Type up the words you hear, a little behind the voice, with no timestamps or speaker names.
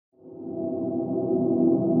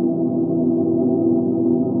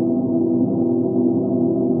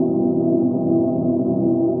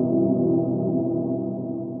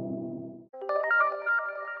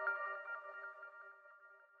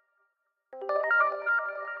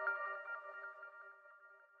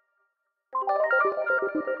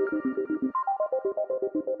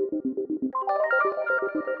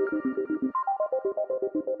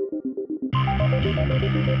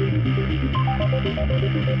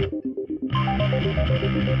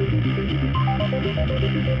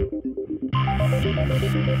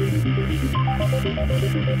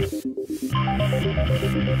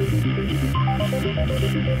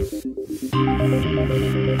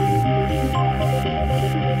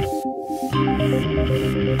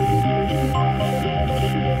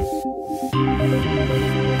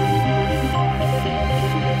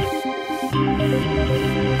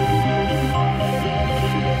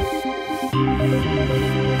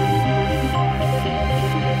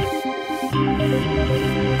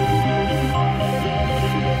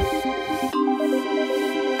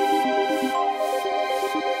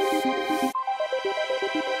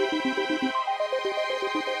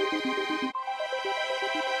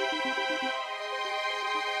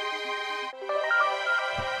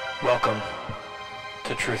Welcome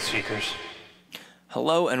to Truth Seekers.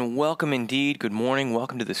 Hello and welcome indeed. Good morning.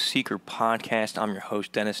 Welcome to the Seiker Podcast. I'm your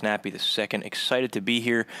host, Dennis Nappy II. Excited to be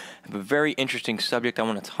here. I have a very interesting subject I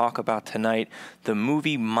want to talk about tonight. The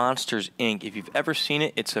movie Monsters, Inc. If you've ever seen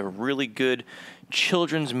it, it's a really good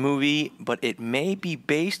children's movie, but it may be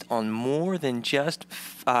based on more than just,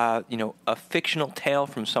 a fictional tale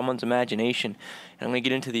from someone's imagination. And I'm going to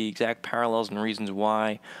get into the exact parallels and reasons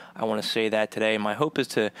why I want to say that today. My hope is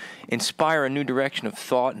to inspire a new direction of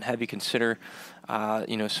thought and have you consider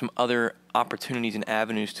some other opportunities and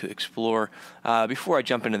avenues to explore. Before I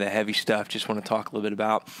jump into the heavy stuff, just want to talk a little bit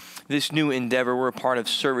about this new endeavor. We're a part of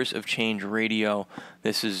Service of Change Radio.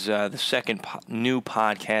 This is the second new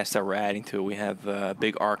podcast that we're adding to it. We have a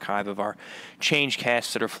big archive of our change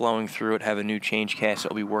casts that are flowing through it. Have a new change cast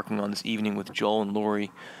that I'll be working on this evening with Joel and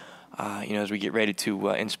Lori. As we get ready to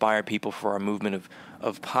inspire people for our movement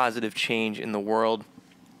of positive change in the world.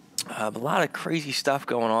 A lot of crazy stuff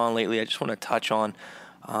going on lately. I just want to touch on,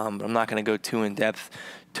 but I'm not going to go too in depth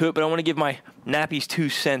to it. But I want to give my Nappy's 2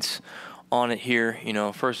 cents on it here.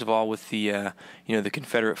 First of all, with the the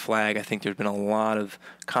Confederate flag, I think there's been a lot of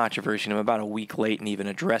controversy. I'm about a week late in even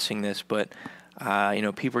addressing this, but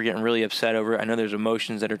people are getting really upset over it. I know there's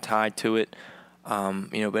emotions that are tied to it.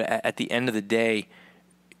 But at the end of the day,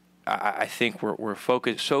 I think we're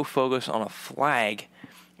focused on a flag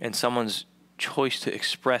and someone's choice to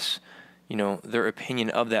express, their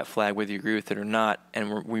opinion of that flag, whether you agree with it or not,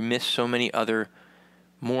 and we miss so many other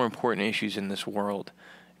more important issues in this world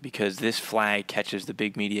because this flag catches the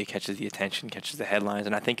big media, catches the attention, catches the headlines,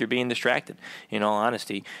 and I think you're being distracted, in all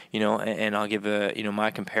honesty, and I'll give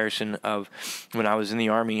my comparison of when I was in the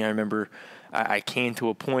Army. I remember I came to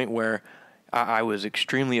a point where I was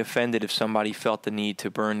extremely offended if somebody felt the need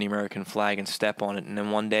to burn the American flag and step on it. And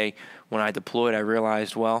then one day when I deployed, I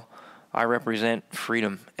realized, well, I represent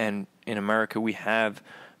freedom. And in America, we have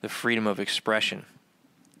the freedom of expression.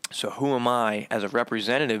 So who am I as a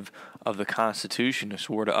representative of the Constitution, who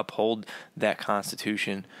swore to uphold that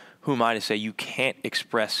Constitution? Who am I to say you can't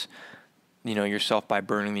express, yourself by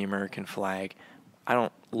burning the American flag? I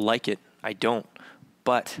don't like it. I don't.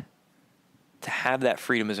 But to have that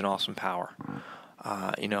freedom is an awesome power,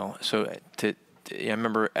 So I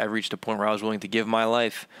remember I reached a point where I was willing to give my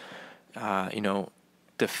life,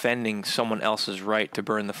 defending someone else's right to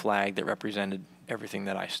burn the flag that represented everything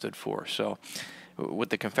that I stood for. So, with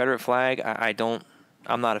the Confederate flag,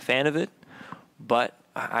 I'm not a fan of it, but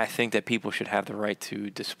I think that people should have the right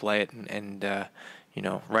to display it, and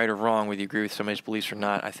right or wrong, whether you agree with somebody's beliefs or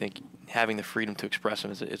not. I think having the freedom to express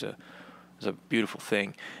them is a beautiful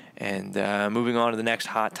thing. And moving on to the next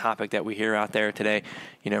hot topic that we hear out there today,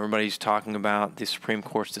 everybody's talking about the Supreme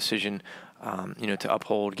Court's decision, to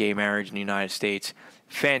uphold gay marriage in the United States.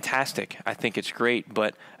 Fantastic. I think it's great.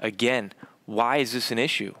 But again, why is this an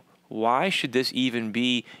issue? Why should this even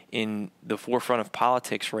be in the forefront of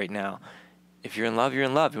politics right now? If you're in love, you're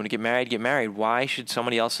in love. You want to get married, get married. Why should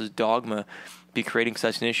somebody else's dogma be creating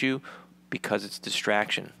such an issue? Because it's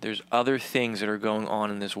distraction. There's other things that are going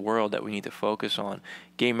on in this world that we need to focus on.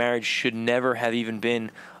 Gay marriage should never have even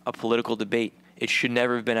been a political debate. It should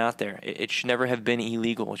never have been out there. It should never have been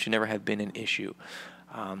illegal. It should never have been an issue.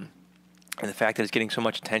 And the fact that it's getting so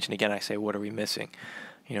much attention, again, I say, what are we missing?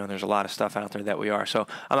 There's a lot of stuff out there that we are. So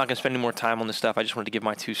I'm not going to spend any more time on this stuff. I just wanted to give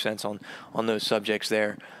my 2 cents on those subjects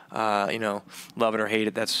there. Love it or hate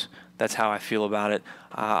it, that's how I feel about it.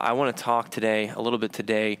 I want to talk a little bit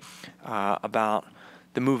today, about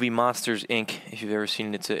the movie Monsters, Inc. If you've ever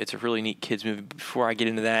seen it, it's a really neat kids movie. Before I get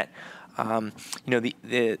into that,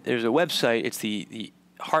 there's a website. It's the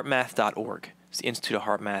heartmath.org. It's the Institute of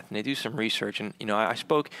Heart Math, and they do some research. And I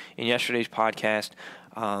spoke in yesterday's podcast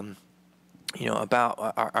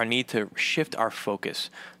about our need to shift our focus. So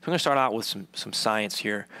I'm going to start out with some science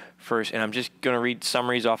here first, and I'm just going to read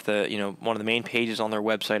summaries off the, one of the main pages on their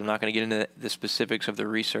website. I'm not going to get into the specifics of the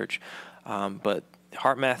research, but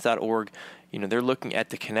heartmath.org, they're looking at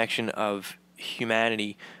the connection of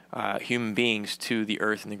humanity, human beings to the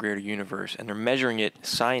earth and the greater universe, and they're measuring it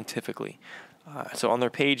scientifically. So on their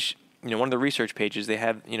page, one of the research pages, they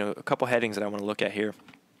have, a couple headings that I want to look at here.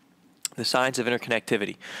 The science of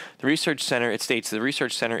interconnectivity. The research center, it states, the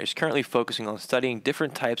research center is currently focusing on studying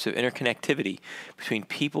different types of interconnectivity between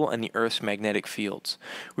people and the Earth's magnetic fields.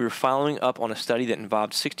 We were following up on a study that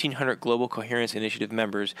involved 1,600 Global Coherence Initiative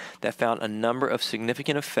members that found a number of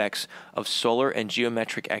significant effects of solar and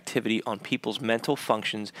geometric activity on people's mental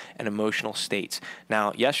functions and emotional states.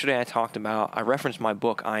 Now, yesterday I referenced my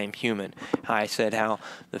book, I Am Human. I said how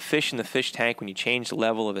the fish in the fish tank, when you change the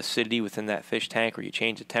level of acidity within that fish tank, or you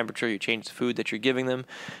change the temperature, you change the food that you're giving them,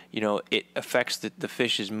 it affects the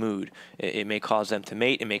fish's mood. It may cause them to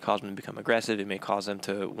mate. It may cause them to become aggressive. It may cause them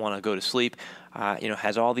to want to go to sleep.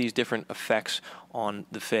 Has all these different effects on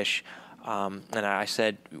the fish. And I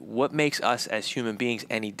said, what makes us as human beings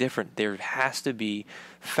any different? There has to be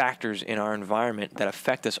factors in our environment that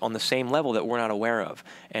affect us on the same level that we're not aware of.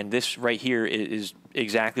 And this right here is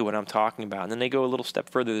exactly what I'm talking about. And then they go a little step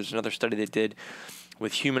further. There's another study they did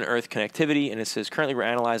with human-Earth connectivity, and it says, currently we're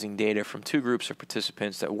analyzing data from 2 groups of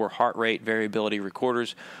participants that wore heart rate variability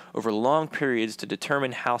recorders over long periods to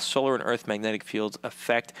determine how solar and Earth magnetic fields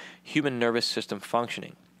affect human nervous system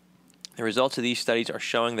functioning. The results of these studies are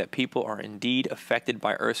showing that people are indeed affected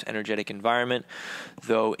by Earth's energetic environment,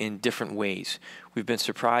 though in different ways. We've been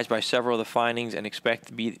surprised by several of the findings and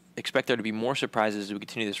expect there to be more surprises as we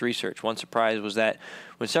continue this research. One surprise was that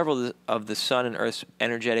when several of the Sun and Earth's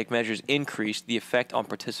energetic measures increased, the effect on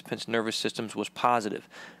participants' nervous systems was positive.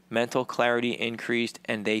 Mental clarity increased,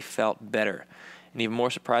 and they felt better. An even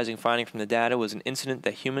more surprising finding from the data was an incident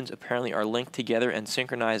that humans apparently are linked together and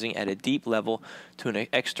synchronizing at a deep level to an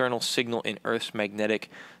external signal in Earth's magnetic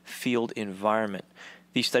field environment.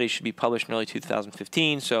 These studies should be published in early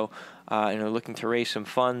 2015, so looking to raise some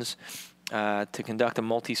funds to conduct a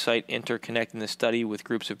multi-site interconnect in the study with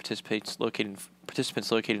groups of participants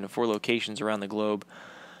located in 4 locations around the globe.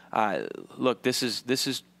 Look, this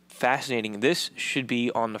is fascinating. This should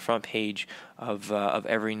be on the front page of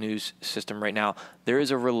every news system right now. There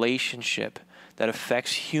is a relationship that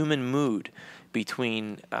affects human mood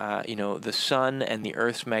between the sun and the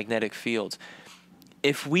Earth's magnetic fields.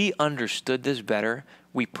 If we understood this better,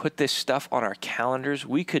 we put this stuff on our calendars,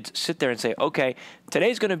 we could sit there and say, okay,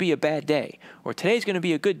 today's going to be a bad day, or today's going to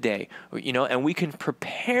be a good day, and we can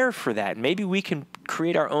prepare for that. Maybe we can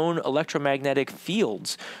create our own electromagnetic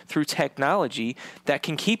fields through technology that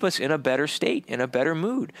can keep us in a better state, in a better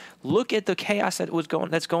mood. Look at the chaos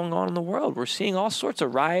that's going on in the world. We're seeing all sorts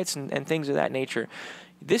of riots and things of that nature.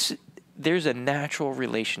 There's a natural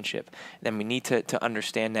relationship, and we need to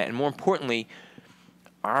understand that. And more importantly,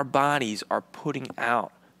 our bodies are putting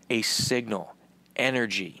out a signal,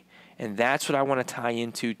 energy, and that's what I want to tie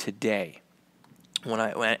into today.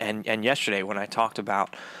 And yesterday when I talked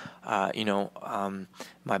about,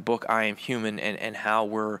 my book I Am Human, and how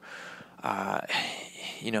we're,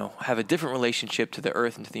 have a different relationship to the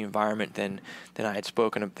earth and to the environment than I had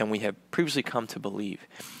spoken of, than we have previously come to believe.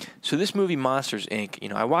 So this movie, Monsters,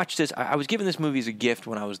 Inc., I watched this. I was given this movie as a gift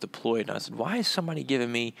when I was deployed, and I said, why is somebody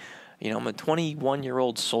giving me, I'm a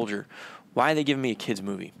 21-year-old soldier. Why are they giving me a kid's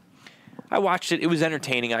movie? I watched it. It was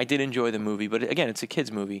entertaining. I did enjoy the movie, but again, it's a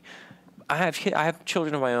kid's movie. I have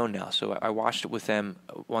children of my own now, so I watched it with them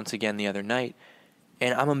once again the other night,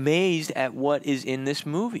 and I'm amazed at what is in this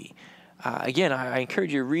movie. Again, I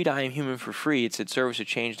encourage you to read I Am Human for free. It's at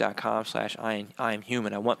serviceofchange.com/I am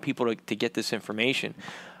human. I want people to get this information,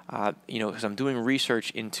 because I'm doing research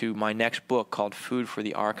into my next book called Food for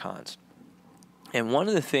the Archons. And one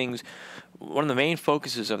of the main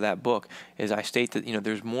focuses of that book is I state that,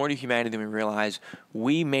 there's more to humanity than we realize.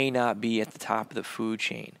 We may not be at the top of the food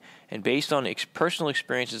chain. And based on personal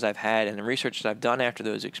experiences I've had and the research that I've done after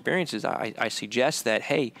those experiences, I suggest that,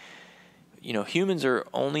 hey, humans are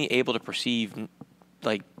only able to perceive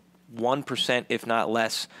like 1%, if not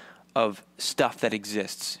less, of stuff that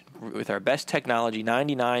exists. With our best technology,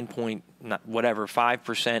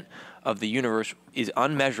 5% of the universe is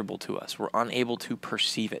unmeasurable to us. We're unable to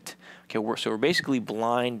perceive it. Okay, we're basically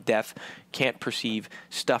blind, deaf, can't perceive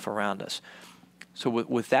stuff around us. So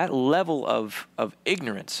with that level of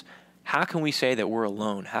ignorance, how can we say that we're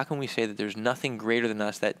alone? How can we say that there's nothing greater than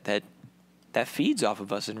us that feeds off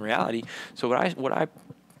of us in reality? So what I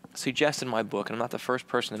suggest in my book, and I'm not the first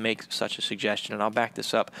person to make such a suggestion, and I'll back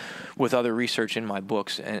this up with other research in my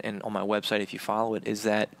books and on my website if you follow it, is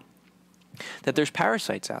that there's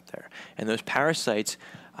parasites out there. And those parasites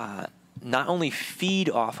not only feed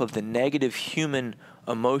off of the negative human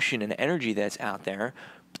emotion and energy that's out there,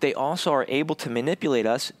 but they also are able to manipulate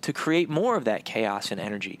us to create more of that chaos and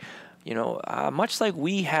energy. Much like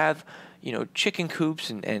we have, chicken coops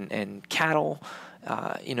and cattle,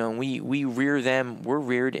 and we rear them. We're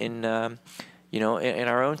reared in, in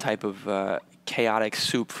our own type of chaotic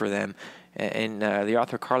soup for them. And the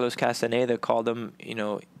author Carlos Castaneda called them,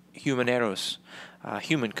 humaneros,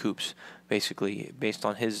 human coops, basically, based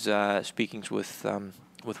on his speakings with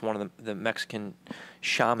one of the Mexican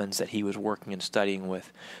shamans that he was working and studying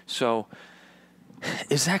with. So,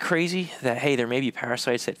 is that crazy that, hey, there may be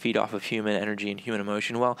parasites that feed off of human energy and human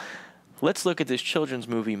emotion? Well, let's look at this children's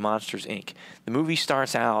movie, Monsters, Inc. The movie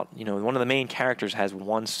starts out, one of the main characters has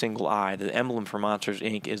one single eye. The emblem for Monsters,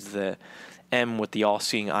 Inc. is the M with the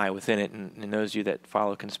all-seeing eye within it. And those of you that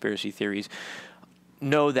follow conspiracy theories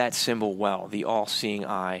know that symbol well, the all-seeing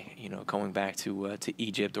eye, going back to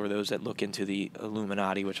Egypt, or those that look into the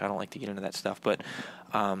Illuminati, which I don't like to get into that stuff, but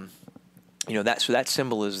that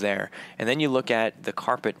symbol is there. And then you look at the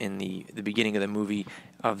carpet in the beginning of the movie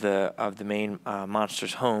of the main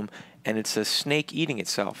monster's home, and it's a snake eating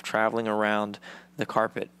itself, traveling around the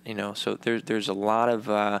carpet. So there's a lot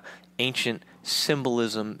of ancient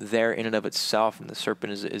symbolism there in and of itself, and the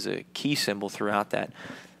serpent is a key symbol throughout that.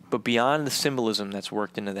 But beyond the symbolism that's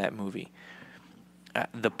worked into that movie,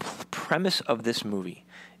 the premise of this movie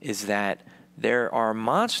is that there are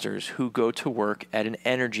monsters who go to work at an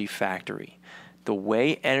energy factory. The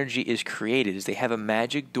way energy is created is they have a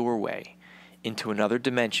magic doorway into another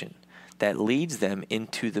dimension that leads them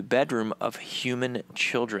into the bedroom of human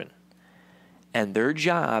children. And their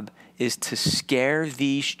job is to scare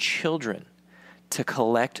these children to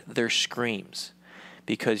collect their screams.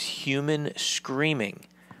 Because human screaming,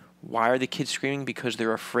 why are the kids screaming? Because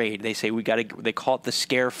they're afraid. They say they call it the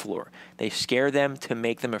scare floor. They scare them to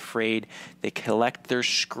make them afraid. They collect their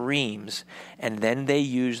screams, and then they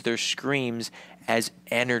use their screams as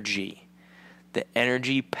energy. The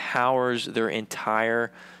energy powers their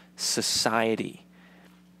entire society.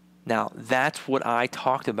 Now, that's what I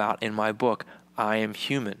talked about in my book, I Am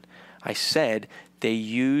Human. I said they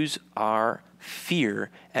use our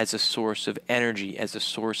fear as a source of energy, as a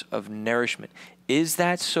source of nourishment. Is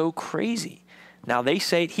that so crazy? Now, they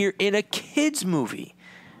say it here in a kid's movie.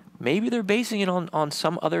 Maybe they're basing it on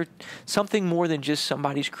something more than just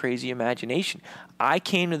somebody's crazy imagination. I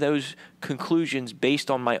came to those conclusions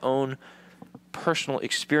based on my own personal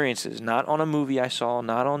experiences, not on a movie I saw,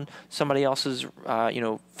 not on somebody else's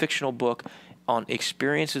fictional book, on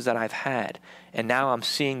experiences that I've had. And now I'm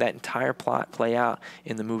seeing that entire plot play out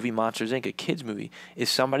in the movie Monsters, Inc., a kid's movie. Is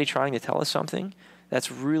somebody trying to tell us something? That's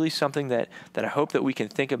really something that I hope that we can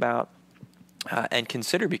think about and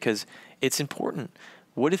consider, because it's important.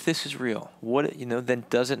 What if this is real? Then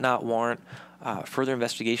does it not warrant further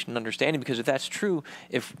investigation and understanding? Because if that's true,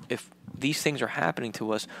 if these things are happening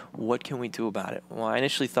to us, what can we do about it? Well, I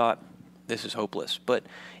initially thought this is hopeless. But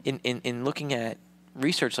in looking at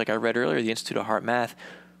research like I read earlier, the Institute of Heart Math,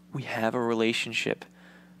 we have a relationship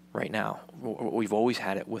right now. We've always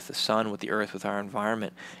had it with the sun, with the earth, with our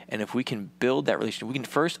environment. And if we can build that relationship, we can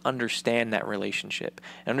first understand that relationship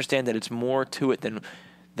and understand that it's more to it than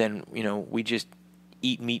we just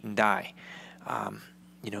eat meat and die.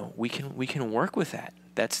 We can work with that.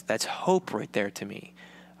 That's hope right there to me.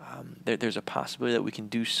 There's a possibility that we can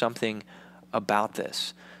do something about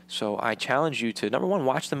this. So I challenge you to, number one,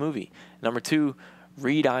 watch the movie. Number two,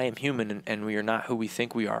 read I Am Human, and we are not who we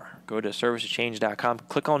think we are. Go to servicetochange.com.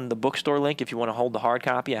 Click on the bookstore link if you want to hold the hard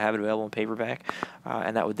copy. I have it available in paperback,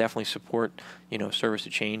 and that would definitely support, Service to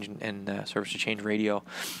Change and Service to Change Radio.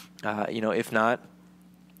 If not,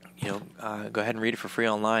 go ahead and read it for free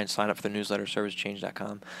online. Sign up for the newsletter,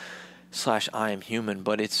 servicetochange.com/I Am Human.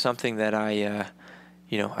 But it's something that I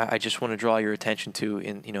just want to draw your attention to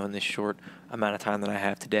in this short amount of time that I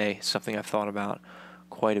have today. It's something I've thought about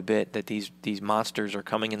quite a bit, that these monsters are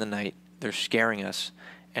coming in the night, they're scaring us,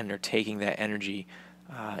 and they're taking that energy,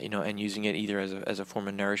 and using it either as a form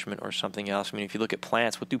of nourishment or something else. I mean, if you look at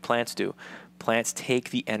plants, what do plants do? Plants take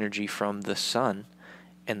the energy from the sun,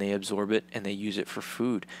 and they absorb it, and they use it for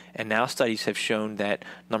food. And now studies have shown that,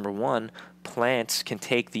 number one, plants can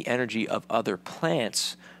take the energy of other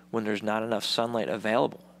plants when there's not enough sunlight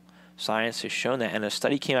available. Science has shown that. And a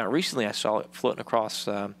study came out recently, I saw it floating across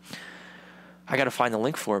I got to find the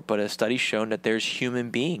link for it, but a study's shown that there's human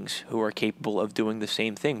beings who are capable of doing the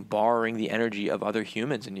same thing, borrowing the energy of other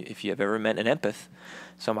humans. And if you have ever met an empath,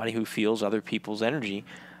 somebody who feels other people's energy,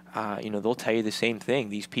 they'll tell you the same thing.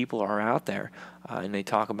 These people are out there, and they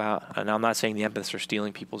talk about, and I'm not saying the empaths are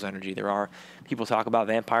stealing people's energy. There are people talk about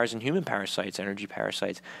vampires and human parasites, energy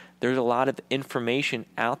parasites. There's a lot of information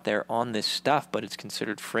out there on this stuff, but it's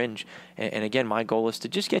considered fringe. And again, my goal is to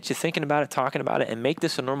just get you thinking about it, talking about it, and make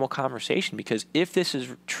this a normal conversation, because if this is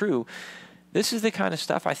true, this is the kind of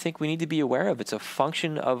stuff I think we need to be aware of. It's a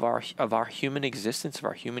function of our human existence, of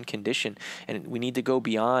our human condition, and we need to go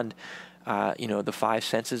beyond the five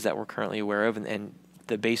senses that we're currently aware of, and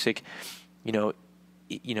the basic,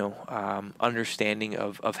 understanding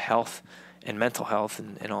of health and mental health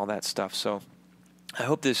and all that stuff. So I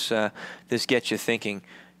hope this gets you thinking,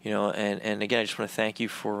 and again, I just want to thank you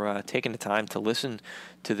for taking the time to listen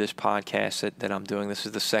to this podcast that I'm doing. This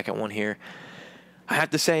is the second one here. I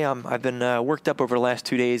have to say, I've been worked up over the last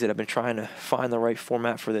 2 days, that I've been trying to find the right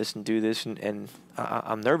format for this and do this, and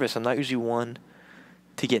I'm nervous. I'm not usually one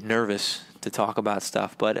to get nervous to talk about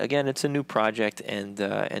stuff, but again, it's a new project and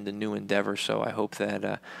a new endeavor. So I hope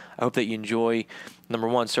that you enjoy. Number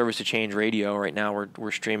one, Service to Change Radio. Right now,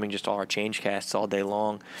 we're streaming just all our change casts all day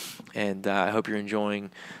long, and I hope you're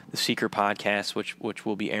enjoying the Seiker Podcast, which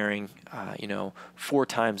will be airing 4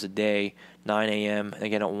 times a day, 9 a.m.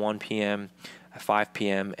 again at 1 p.m. 5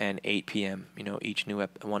 p.m. and 8 p.m. Each new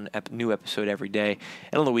episode every day.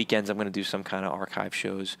 And on the weekends, I'm going to do some kind of archive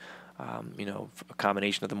shows. A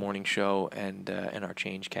combination of the morning show and our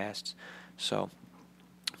change casts. So,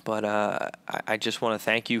 but I just want to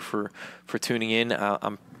thank you for tuning in.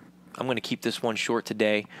 I'm going to keep this one short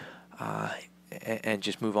today, and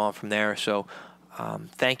just move on from there. So,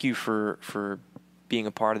 thank you for being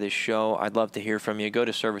a part of this show. I'd love to hear from you. Go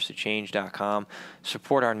to servicetochange.com.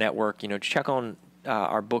 Support our network. Check on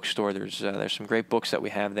our bookstore. There's some great books that we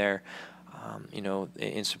have there.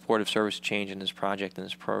 In support of Service to Change and this project and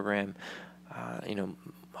this program.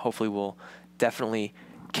 Hopefully we'll definitely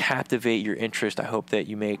captivate your interest. I hope that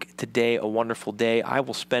you make today a wonderful day. I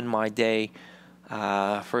will spend my day,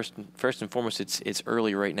 first and foremost, it's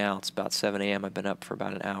early right now. It's about 7 a.m. I've been up for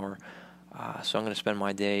about an hour. So I'm going to spend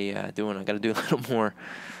my day I got to do a little more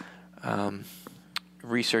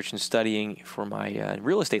research and studying for my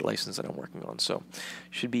real estate license that I'm working on. So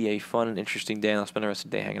should be a fun and interesting day, and I'll spend the rest of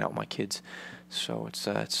the day hanging out with my kids. So it's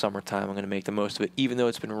summertime. I'm going to make the most of it, even though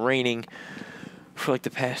it's been raining for like the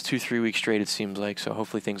past 2-3 weeks straight, it seems like. So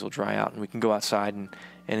hopefully things will dry out and we can go outside and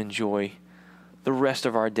enjoy the rest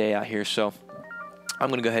of our day out here. So I'm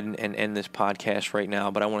going to go ahead and end this podcast right now,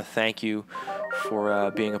 but I want to thank you for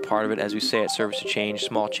being a part of it. As we say at Service to Change,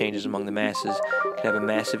 small changes among the masses can have a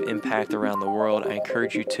massive impact around the world. I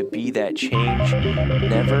encourage you to be that change.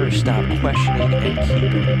 Never stop questioning and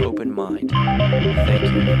keep an open mind. Thank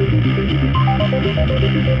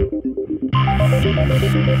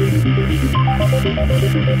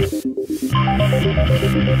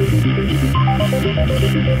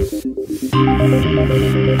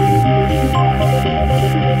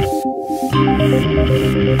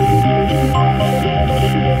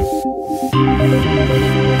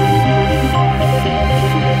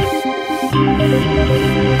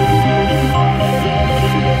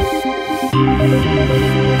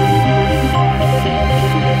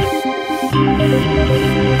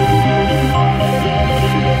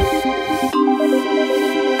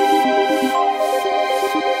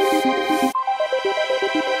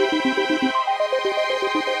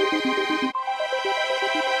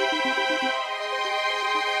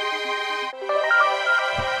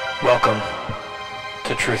Welcome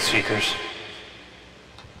to Truth Seekers.